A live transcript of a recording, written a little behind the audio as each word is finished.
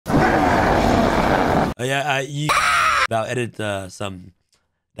I'll edit some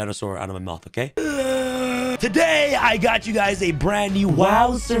dinosaur out of my mouth, okay? Today, I got you guys a brand new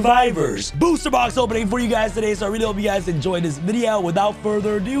Wild Survivors booster box opening for you guys today. So I really hope you guys enjoyed this video. Without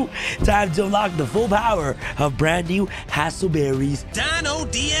further ado, time to unlock the full power of brand new Hassleberry's Dino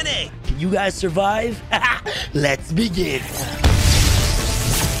DNA. Can you guys survive? Let's begin.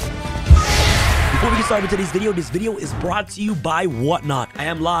 Before we get started with today's video, this video is brought to you by Whatnot. I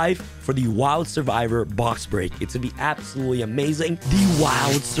am live for the Wild Survivor box break. It's gonna be absolutely amazing. The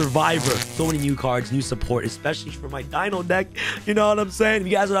Wild Survivor. So many new cards, new support, especially for my Dino deck. You know what I'm saying? If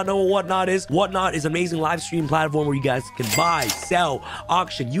you guys do not know what Whatnot is an amazing live stream platform where you guys can buy, sell,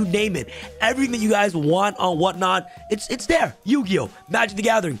 auction, you name it. Everything that you guys want on Whatnot, it's there. Yu-Gi-Oh, Magic the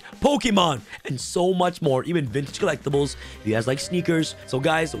Gathering, Pokemon, and so much more. Even vintage collectibles. If you guys like sneakers. So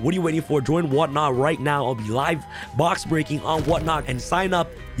guys, what are you waiting for? Join Whatnot right now. I'll be live box breaking on Whatnot and sign up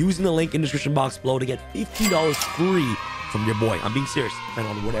using the link in the description box below to get $50 free from your boy. I'm being serious. And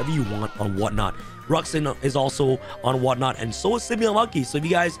on whatever you want on Whatnot. Ruxin is also on Whatnot, and so is Simeon Lucky. So if you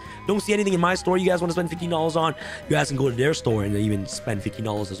guys don't see anything in my store you guys want to spend $15 on, you guys can go to their store and even spend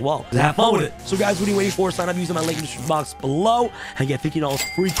 $15 as well. Have fun with it. So guys, what are you waiting for? Sign up using my link in the description box below and get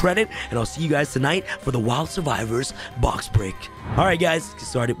 $15 free credit. And I'll see you guys tonight for the Wild Survivors box break. All right, guys, let's get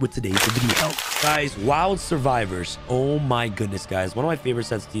started with today's video. Guys, Wild Survivors. Oh my goodness, guys. One of my favorite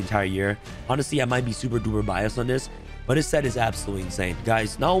sets of the entire year. Honestly, I might be super duper biased on this, but this set is absolutely insane.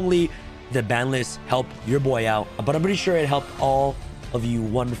 Guys, not only the ban list helped your boy out, but I'm pretty sure it helped all of you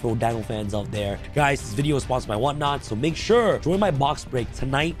wonderful Dino fans out there. Guys, this video is sponsored by Whatnot, so make sure join my box break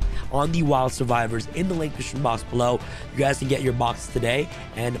tonight on the Wild Survivors in the link description box below. You guys can get your boxes today,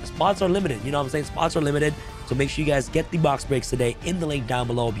 and spots are limited. You know what I'm saying? Spots are limited, so make sure you guys get the box breaks today in the link down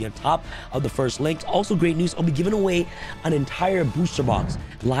below. It'll be on top of the first link. Also, great news, I'll be giving away an entire booster box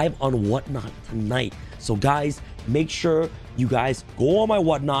live on Whatnot tonight. So guys, make sure you guys go on my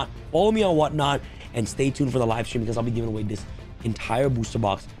Whatnot, follow me on Whatnot, and stay tuned for the live stream because I'll be giving away this entire booster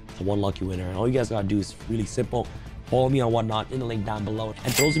box to one lucky winner. And all you guys gotta do is really simple. Follow me on Whatnot in the link down below.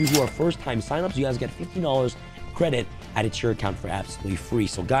 And for those of you who are first-time signups, you guys get $15 credit added to your account for absolutely free.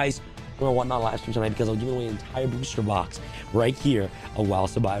 So guys, go on Whatnot live stream tonight because I'll give away an entire booster box right here of Wild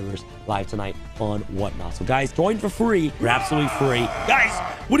Survivors live tonight on Whatnot. So guys, join for free. We're absolutely free. Guys,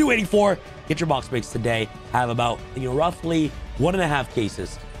 what are you waiting for? Get your box breaks today. I have about, roughly 1.5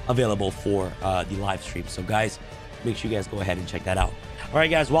 cases available for the live stream. So guys, make sure you guys go ahead and check that out. All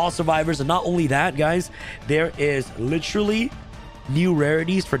right, guys, Wild Survivors. And not only that, guys, there is literally new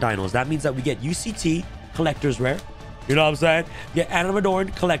rarities for dinos. That means that we get UCT collector's rare. You know what I'm saying? We get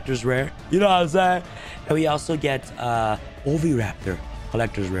Animadorn collector's rare. You know what I'm saying? And we also get Oviraptor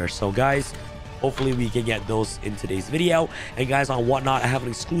collector's rare. So guys, hopefully we can get those in today's video. And guys, on Whatnot, I have an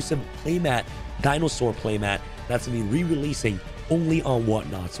exclusive playmat, dinosaur playmat, that's gonna be re-releasing only on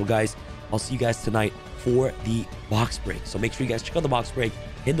Whatnot. So guys, I'll see you guys tonight for the box break. So make sure you guys check out the box break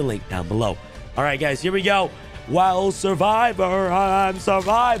in the link down below. All right, guys, here we go. Wild Survivor, I'm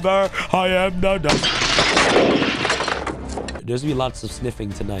Survivor, I am the... There's gonna be lots of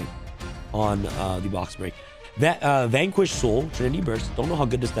sniffing tonight on the box break. Vanquish Soul, Trinity Burst. Don't know how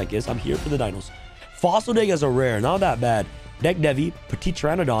good this deck is. I'm here for the dinos. Fossil deck is a rare, not that bad. Deck Devi, Petit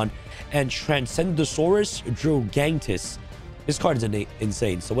Pteranodon, and Transcendosaurus Drogantis. This card is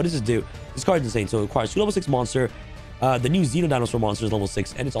insane. So what does this do? This card is insane. So it requires 2 level 6 monster. The new Xeno Dinosaur monster is level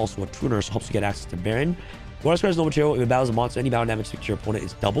 6, and it's also a tuner, so helps you get access to Baron. When this card is no material, if it battles a monster, any battle damage to your opponent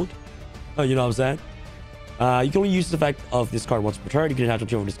is doubled. Oh, you know what I'm saying? You can only use the effect of this card once per turn. You can attach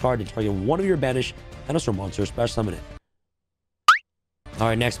material on this card and target one of your banished dinosaur monsters, special summon it. All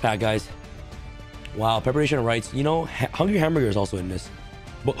right, next pack, guys. Wow, preparation of rights. Hungry Hamburger is also in this.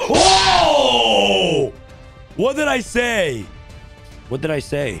 But oh! What did I say? What did I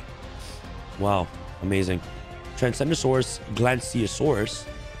say? Wow, amazing. Transcendosaurus, Glanciosaurus.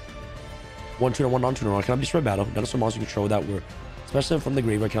 1 tuner, 1 non-tuner. Cannot be destroyed by battle. Dinosaur monster you control that were especially from the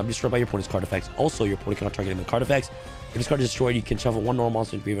graveyard cannot be destroyed by your opponent's card effects. Also, your opponent cannot target him with card effects. If this card is destroyed, you can shuffle 1 normal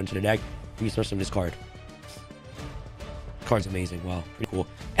monster in the graveyard into the deck. You can special summon this card. The card's amazing. Wow, pretty cool.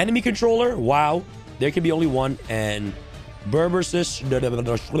 Enemy controller. Wow, there can be only one. And Berbersis.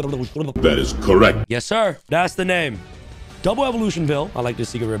 That is correct. Yes, sir. That's the name. Double Evolution Pill. I like this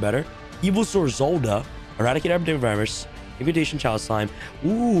secret rare better. Evil Sword Zolda. Eradicate Arbiter Virus. Invitation Child Slime.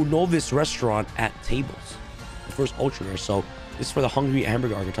 Ooh, Novice Restaurant at Tables. The first Ultra Rare. So this is for the Hungry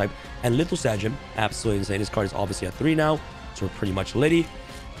Hamburger archetype. And Little Sagim. Absolutely insane. This card is obviously at 3 now. So we're pretty much litty.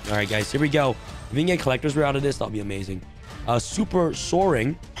 All right, guys. Here we go. If we can get collector's rare out of this, that'll be amazing. Super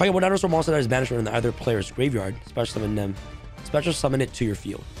Soaring. Target one dinosaur monster that is banished from either player's graveyard. Special summon them. Special summon it to your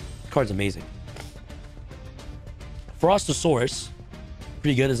field. The card's amazing. Frostosaurus,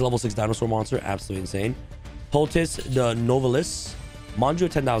 pretty good. It's a level 6 dinosaur monster. Absolutely insane. Potus the Novalis. Manju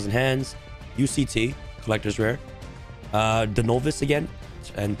 10,000 hands. UCT, collector's rare. The Novus again.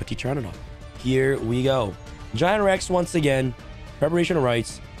 And Petit Pteranodon. Here we go. Giant Rex once again. Preparation of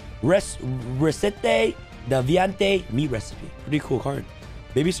rites. Recette the Viante meat recipe. Pretty cool card.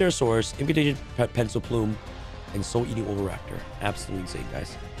 Baby Ceratosaurus, Incantation Pencil Plume, and Soul Eating Oviraptor. Absolutely insane,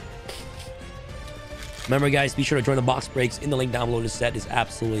 guys. Remember, guys, be sure to join the box breaks in the link down below. This set is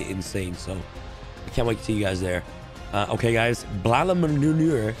absolutely insane. So I can't wait to see you guys there. Okay, guys.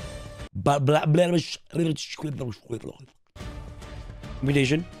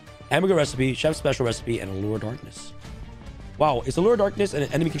 Invitation, Hamburger Recipe, Chef's Special Recipe, and Allure Darkness. Wow, is Allure Darkness an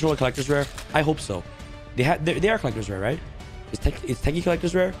enemy controller collector's rare? I hope so. They are collector's rare, right? Is Tenki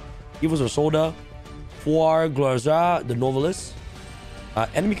collector's rare? Evils Rosolda, Foire Gloza, the Novalis,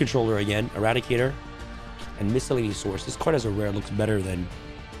 enemy controller again, Eradicator, and Miscellaneous Source. This card as a rare looks better than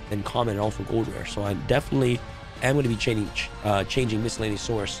common and also gold rare. So I definitely am going to be changing Miscellaneous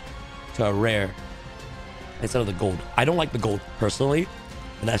Source to a rare instead of the gold. I don't like the gold personally,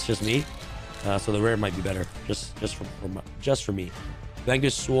 but that's just me. So the rare might be better, just for me.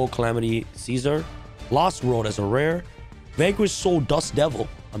 Vanquish Soul Calamity Caesar, Lost World as a rare, Vanquish Soul Dust Devil,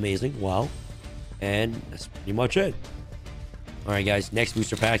 amazing, wow, and that's pretty much it. All right, guys, next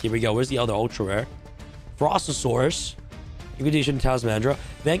booster pack. Here we go. Where's the other ultra rare? Frostosaurus, Invitation Talismandra,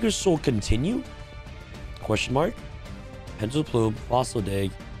 Vanquish Soul Continue? Question mark. Pencil Plume, Fossil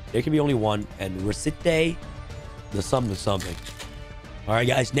Dig. There can be only one, and Recite the something. All right,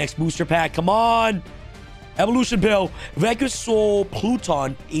 guys, next booster pack. Come on. Evolution Pill. Vanquish Soul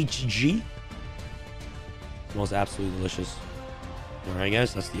Pluton HG. Smells absolutely delicious. All right,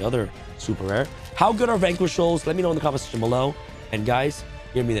 guys, that's the other super rare. How good are Vanquish Souls? Let me know in the comment section below. And guys,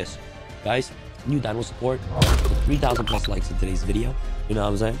 hear me this. Guys, new Dino support. 3,000 plus likes in today's video. You know what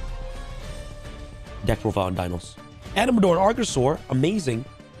I'm saying? Deck profile on dinos. Animador Archosaur. Amazing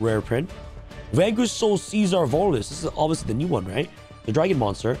rare print. Vanquish Soul Caesar Volus. This is obviously the new one, right? The dragon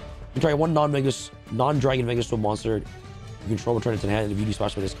monster. You try one non-dragon Vanquish Soul monster you control, return it to the hand, and if you do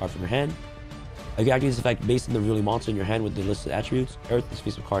splash with this card from your hand. If you activate this effect based on the ruling monster in your hand with the listed attributes, Earth is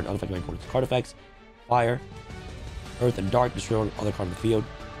face of card, unaffected by opponent's card effects, Fire, Earth, and Dark, destroy other card in the field.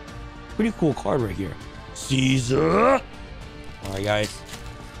 Pretty cool card right here. Caesar! Alright, guys.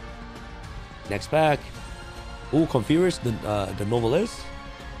 Next pack. Ooh, Confurus, the Novalis.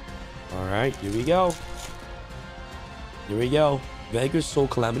 Alright, here we go. Here we go. Vanquish Soul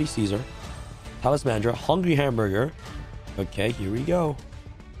Calamity Caesar. Talismandra, Hungry Hamburger. Okay, here we go.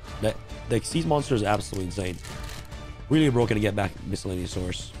 These monster is absolutely insane. Really broken to get back Miscellaneous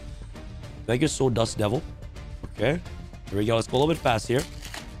Source. Vanquish Soul Dust Devil. Okay. Here we go. Let's go a little bit fast here.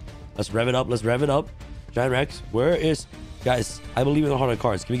 Let's rev it up. Let's rev it up. Giant Rex. Where is... Guys, I believe in the heart of the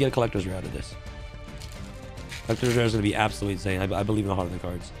cards. Can we get a collector's rare out of this? Collector's rare is going to be absolutely insane. I believe in the heart of the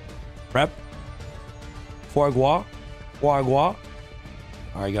cards. Prep. Foie Gras.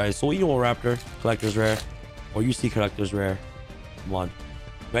 Alright, guys. Soul Eating Raptor. Collector's rare. Or you see collector's rare. Come on.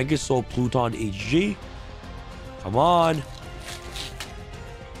 Vanquish Soul Pluton HG. Come on.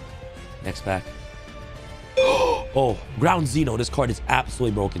 Next pack. Oh, Ground Xeno. This card is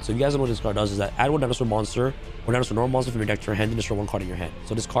absolutely broken. So if you guys don't know what this card does, is that add one dinosaur monster or dinosaur normal monster from your deck to your hand and destroy one card in your hand.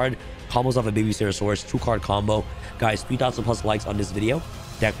 So this card combos off a Baby Ceratosaurus, 2-card combo. Guys, 3,000 plus likes on this video.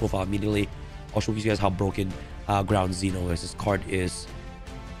 Deck profile immediately. I'll show you guys how broken Ground Xeno is. This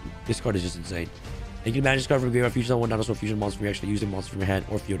card is just insane. And you can manage this card from graveyard fusion on one dinosaur fusion monster from your actually using monster from your hand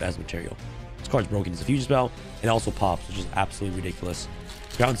or field as material. This card's broken. It's a fusion spell and also pops, which is absolutely ridiculous.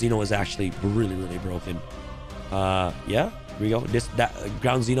 Ground Xeno is actually really, really broken. Yeah, here we go.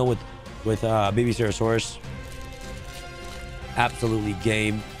 Ground Xeno with Baby Ceratosaurus. Absolutely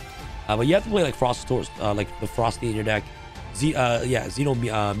game. But you have to play like Frostosaurus, like the Frosty in your deck.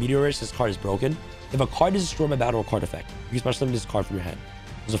 Xeno Meteorus. This card is broken. If a card is destroyed by battle or card effect, you can special summon this card from your hand.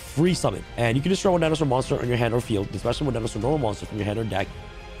 There's a free summon, and you can destroy one dinosaur monster on your hand or field. Special one dinosaur normal monster from your hand or deck.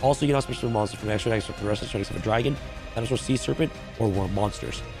 Also, you can special summon monster from an extra deck for the rest of the except a dragon, dinosaur sea serpent, or worm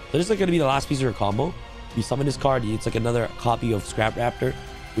monsters. So this is like going to be the last piece of your combo. You summon this card, it's like another copy of Scrap Raptor,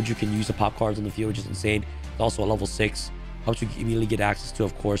 which you can use to pop cards on the field, which is insane. It's also a level 6. Helps you immediately get access to,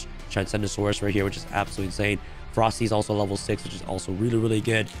 of course, Transcendosaurus right here, which is absolutely insane. Frosty is also level 6, which is also really, really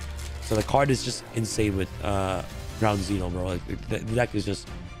good. So the card is just insane with Ground Xeno, bro. Like, the deck is just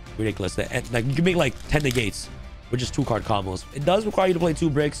ridiculous. Like, you can make like 10 negates with just 2-card combos. It does require you to play 2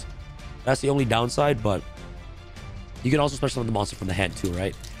 bricks. That's the only downside, but you can also special summon the monster from the hand too,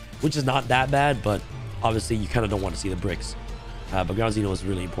 right? Which is not that bad, but obviously you kind of don't want to see the bricks. But Ground Xeno is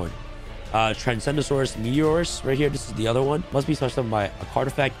really important. Transcendosaurus Meteorus right here. This is the other one. Must be special by a card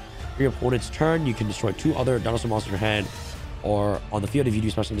effect. For your opponent's turn, you can destroy 2 other dinosaur monsters in your hand, or on the field if you do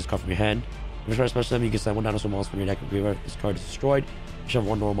special this card from your hand. If you try to special them, you can send 1 dinosaur monster from your deck to graveyard. This card is destroyed. You should have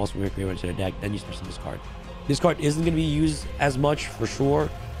 1 normal monster from your graveyard to the deck. Then you special this card. This card isn't going to be used as much for sure,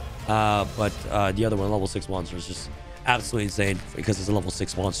 but the other one, level 6 monster, is just absolutely insane because it's a level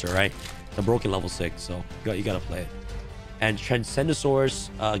 6 monster, right? It's a broken level 6, so you gotta play it. And Transcendosaurus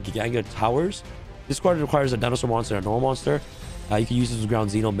Giganga Towers. This card requires a dinosaur monster and a normal monster. You can use this as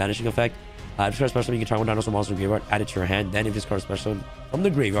ground Xeno banishing effect. If this card is special, you can try 1 dinosaur monster from the graveyard, add it to your hand. Then if this card is special from the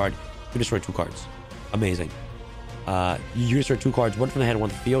graveyard, you can destroy 2 cards. Amazing. You destroy 2 cards, 1 from the hand, 1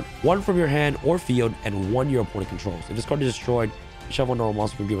 from the field, 1 from your hand or field, and 1 your opponent controls. If this card is destroyed, you shove 1 normal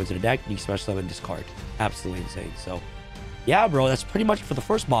monster from the graveyard to the deck, and you can special summon this card. Absolutely insane. So, yeah, bro, that's pretty much for the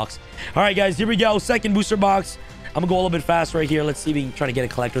first box. All right, guys, here we go. Second booster box. I'm gonna go a little bit fast right here. Let's see if we can try to get a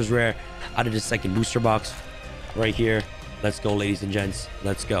collector's rare out of this second booster box right here. Let's go, ladies and gents.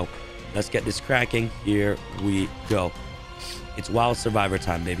 Let's go. Let's get this cracking. Here we go. It's Wild Survivor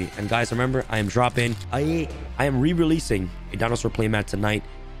time, baby. And guys, remember, I am dropping, I am re-releasing a dinosaur playmat tonight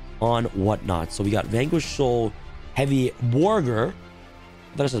on Whatnot. So we got Vanquish Soul Heavy Burger.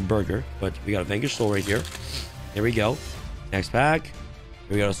 I thought it said burger, but we got a Vanquish Soul right here. There we go. Next pack. Here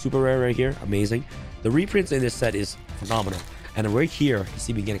we got a super rare right here. Amazing. The reprints in this set is phenomenal. And right here, you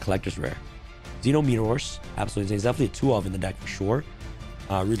see me get a collector's rare. DINO Meteors. Absolutely insane. There's definitely 2 of in the deck for sure.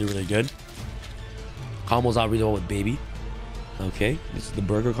 Really, really good. Combos out really well with Baby. Okay, this is the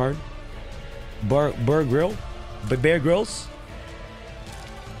burger card. Bear Grylls. Bear Grylls,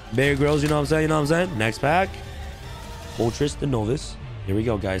 you know what I'm saying? You know what I'm saying? Next pack. Ultras the Novus. Here we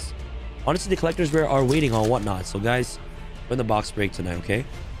go, guys. Honestly, the collectors rare are waiting on Whatnot. So, guys, we're in the box break tonight, okay?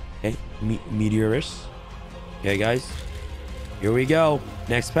 Okay, Meteorus. Okay, guys. Here we go.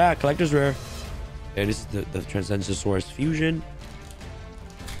 Next pack, collector's rare. Okay, this is the Transcendosaurus Fusion.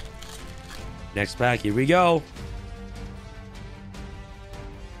 Next pack, here we go.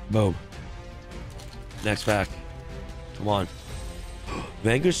 Boom. Next pack. Come on.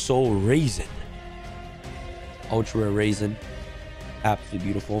 Vanquish Soul Raisin. Ultra Rare Raisin. Absolutely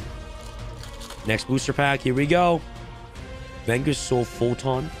beautiful. Next booster pack, here we go. Vanquish Soul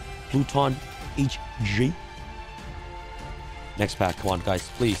Photon. Pluton HG. Next pack, come on, guys,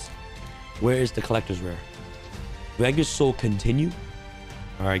 please. Where is the collector's rare? Vanquish Soul Continue.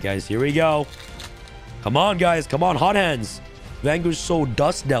 All right, guys, here we go. Come on, guys, come on, hot hands. Vanquish Soul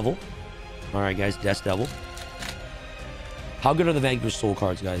Dust Devil. All right, guys, Dust Devil. How good are the Vanquish Soul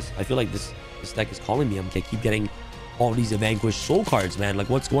cards, guys? I feel like this deck is calling me. I'm gonna keep getting all these Vanquish Soul cards, man. Like,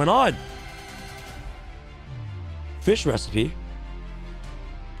 what's going on? Fish Recipe.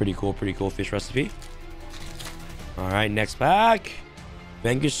 Pretty cool fish recipe. All right, next pack.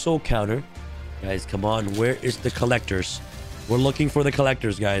 Vanquish Soul Counter. Guys, come on. Where is the collectors? We're looking for the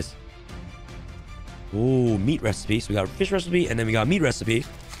collectors, guys. Ooh, meat recipe. So we got a fish recipe, and then we got meat recipe.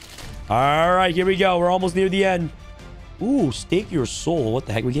 All right, here we go. We're almost near the end. Ooh, Stake Your Soul. What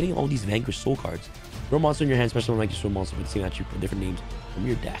the heck? We're getting all these Vanquish Soul cards. Throw a monster in your hand, special Vanquish Soul monster with the same attribute for different names from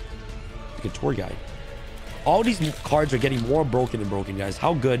your deck. Like a tour guide. All these cards are getting more broken and broken, guys.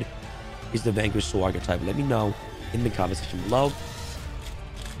 How good is the Vanquish Soul archetype? Let me know in the comment section below.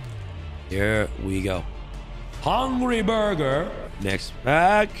 Here we go. Hungry Burger. Next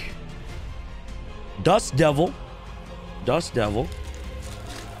pack. Dust Devil. Dust Devil.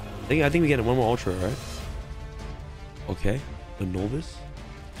 I think we get one more Ultra, right? Okay. The Novus.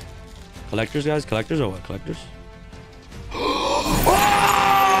 Collectors, guys. Collectors or what? Collectors? Oh!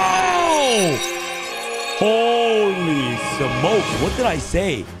 Holy smokes. What did I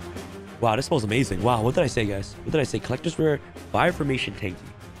say? Wow, this smells amazing. Wow, what did I say, guys? What did I say? Collector's Rare Fire Formation Tanky.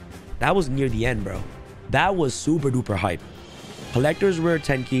 That was near the end, bro. That was super duper hype. Collector's Rare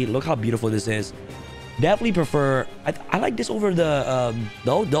Tenki. Look how beautiful this is. Definitely prefer... I like this over the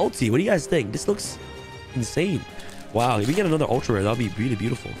ulti. What do you guys think? This looks insane. Wow, if we get another Ultra Rare, that'll be really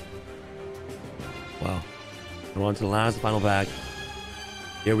beautiful. Wow. We're on to the last final pack.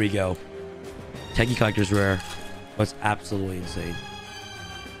 Here we go. Tenki Collector's Rare. That's absolutely insane.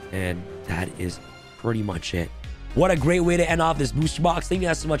 And that is pretty much it. What a great way to end off this booster box. Thank you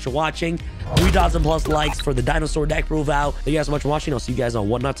guys so much for watching. 3,000 plus likes for the dinosaur deck profile. Thank you guys so much for watching. I'll see you guys on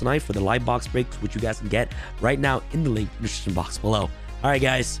Whatnot tonight for the live box breaks, which you guys can get right now in the link in the description box below. All right,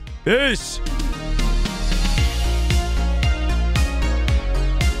 guys. Peace.